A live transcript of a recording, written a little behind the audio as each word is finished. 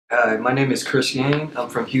Hi, my name is Chris Yang. I'm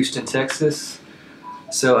from Houston, Texas.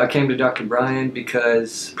 So I came to Dr. Brian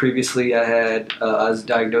because previously I was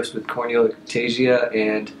diagnosed with corneal ectasia,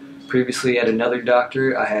 and previously at another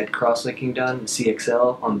doctor I had cross-linking done,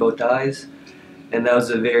 CXL, on both eyes, and that was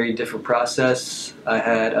a very different process. I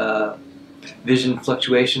had vision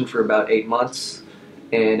fluctuation for about 8 months,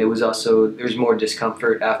 and there was more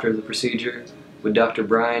discomfort after the procedure. With Dr.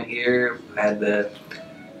 Brian here, I had the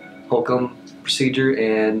Holcomb procedure,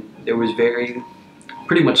 and there was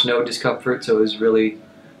pretty much no discomfort, so it was really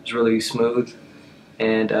smooth.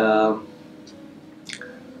 And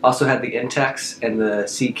also had the Intex and the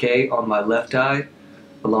CK on my left eye,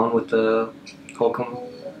 along with the Holcomb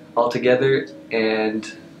altogether.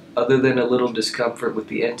 And other than a little discomfort with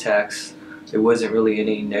the Intex, there wasn't really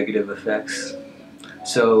any negative effects.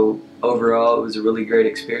 So overall, it was a really great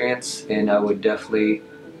experience, and I would definitely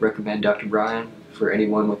recommend Dr. Brian for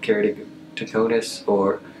anyone with keratoconus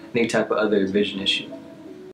or any type of other vision issue.